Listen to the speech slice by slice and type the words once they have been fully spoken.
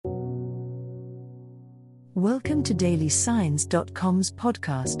Welcome to DailySigns.com's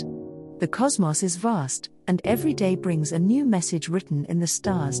podcast. The cosmos is vast, and every day brings a new message written in the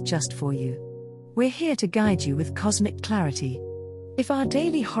stars just for you. We're here to guide you with cosmic clarity. If our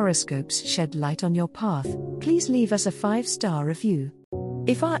daily horoscopes shed light on your path, please leave us a 5-star review.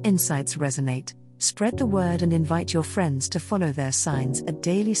 If our insights resonate, spread the word and invite your friends to follow their signs at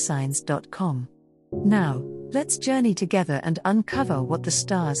DailySigns.com. Now, let's journey together and uncover what the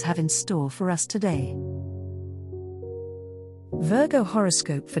stars have in store for us today. Virgo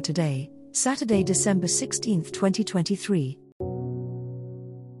horoscope for today, Saturday, December 16, 2023.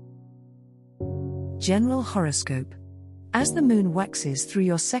 General horoscope. As the moon waxes through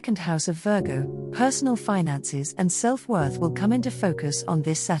your second house of Virgo, personal finances and self-worth will come into focus on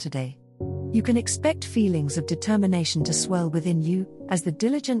this Saturday. You can expect feelings of determination to swell within you, as the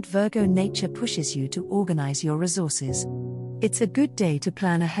diligent Virgo nature pushes you to organize your resources. It's a good day to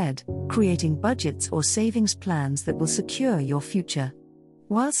plan ahead, creating budgets or savings plans that will secure your future.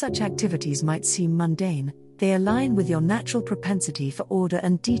 While such activities might seem mundane, they align with your natural propensity for order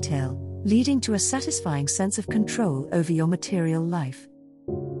and detail, leading to a satisfying sense of control over your material life.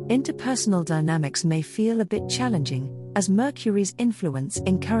 Interpersonal dynamics may feel a bit challenging, as Mercury's influence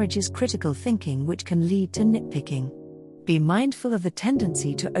encourages critical thinking, which can lead to nitpicking. Be mindful of the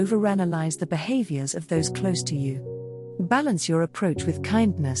tendency to overanalyze the behaviors of those close to you. Balance your approach with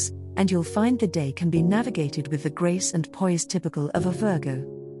kindness, and you'll find the day can be navigated with the grace and poise typical of a Virgo.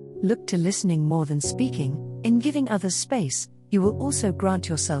 Look to listening more than speaking. In giving others space, you will also grant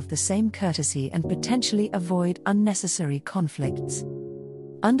yourself the same courtesy and potentially avoid unnecessary conflicts.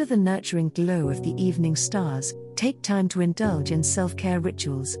 Under the nurturing glow of the evening stars, take time to indulge in self-care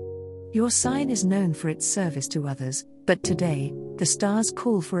rituals. Your sign is known for its service to others, but today, the stars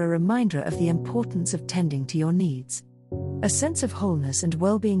call for a reminder of the importance of tending to your needs. A sense of wholeness and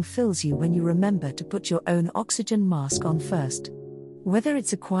well-being fills you when you remember to put your own oxygen mask on first. Whether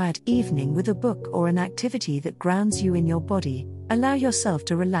it's a quiet evening with a book or an activity that grounds you in your body, allow yourself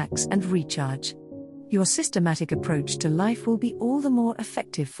to relax and recharge. Your systematic approach to life will be all the more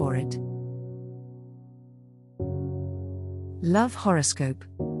effective for it. Love horoscope.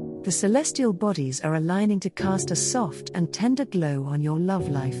 The celestial bodies are aligning to cast a soft and tender glow on your love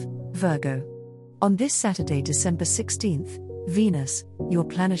life, Virgo. On this Saturday, December 16th, Venus, your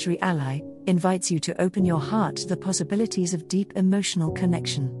planetary ally, invites you to open your heart to the possibilities of deep emotional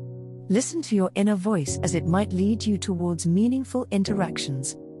connection. Listen to your inner voice, as it might lead you towards meaningful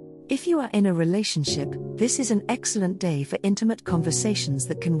interactions. If you are in a relationship, this is an excellent day for intimate conversations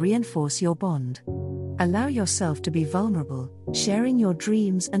that can reinforce your bond. Allow yourself to be vulnerable. Sharing your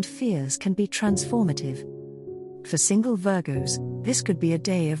dreams and fears can be transformative. For single Virgos, this could be a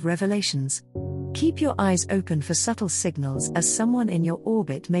day of revelations. Keep your eyes open for subtle signals, as someone in your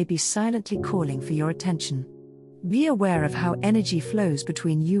orbit may be silently calling for your attention. Be aware of how energy flows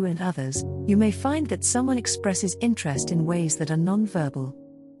between you and others. You may find that someone expresses interest in ways that are non-verbal.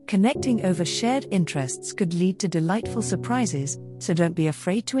 Connecting over shared interests could lead to delightful surprises, so don't be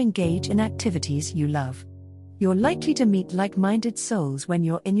afraid to engage in activities you love. You're likely to meet like-minded souls when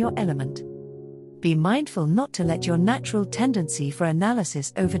you're in your element. Be mindful not to let your natural tendency for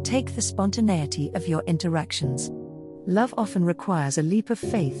analysis overtake the spontaneity of your interactions. Love often requires a leap of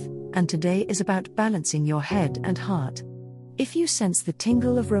faith, and today is about balancing your head and heart. If you sense the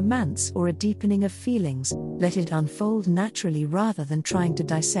tingle of romance or a deepening of feelings, let it unfold naturally rather than trying to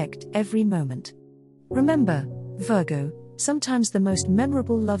dissect every moment. Remember, Virgo, sometimes the most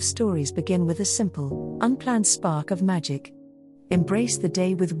memorable love stories begin with a simple, unplanned spark of magic. Embrace the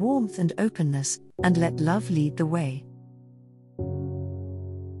day with warmth and openness, and let love lead the way.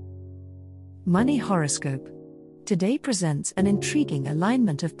 Money horoscope. Today presents an intriguing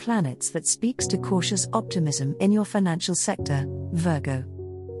alignment of planets that speaks to cautious optimism in your financial sector, Virgo.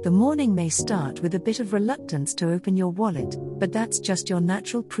 The morning may start with a bit of reluctance to open your wallet, but that's just your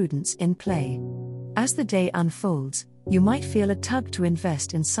natural prudence in play. As the day unfolds, you might feel a tug to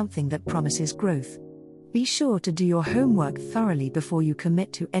invest in something that promises growth. Be sure to do your homework thoroughly before you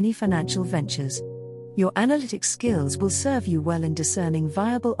commit to any financial ventures. Your analytic skills will serve you well in discerning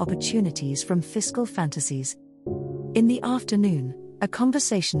viable opportunities from fiscal fantasies. In the afternoon, a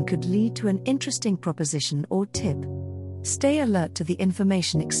conversation could lead to an interesting proposition or tip. Stay alert to the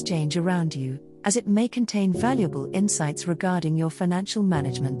information exchange around you, as it may contain valuable insights regarding your financial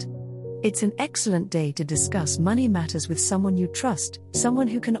management. It's an excellent day to discuss money matters with someone you trust, someone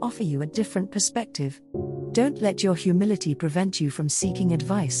who can offer you a different perspective. Don't let your humility prevent you from seeking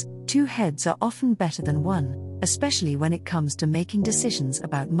advice. Two heads are often better than one, especially when it comes to making decisions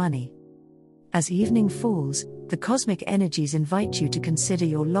about money. As evening falls, the cosmic energies invite you to consider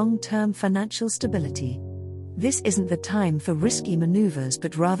your long-term financial stability. This isn't the time for risky maneuvers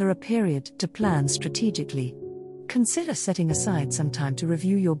but rather a period to plan strategically. Consider setting aside some time to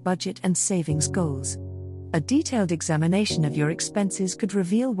review your budget and savings goals. A detailed examination of your expenses could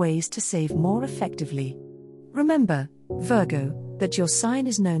reveal ways to save more effectively. Remember, Virgo, that your sign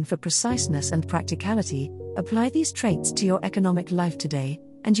is known for preciseness and practicality. Apply these traits to your economic life today,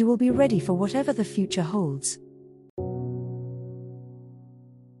 and you will be ready for whatever the future holds.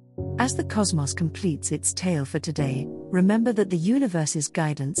 As the cosmos completes its tale for today, remember that the universe's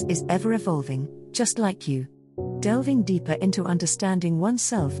guidance is ever evolving, just like you. Delving deeper into understanding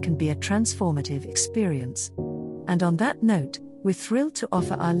oneself can be a transformative experience. And on that note, we're thrilled to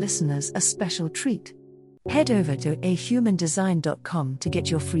offer our listeners a special treat. Head over to ahumandesign.com to get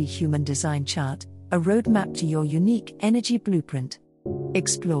your free human design chart, a roadmap to your unique energy blueprint.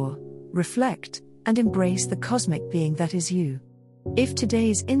 Explore, reflect, and embrace the cosmic being that is you. If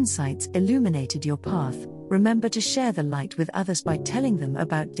today's insights illuminated your path, remember to share the light with others by telling them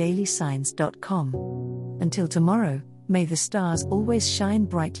about dailysigns.com. Until tomorrow, may the stars always shine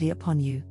brightly upon you.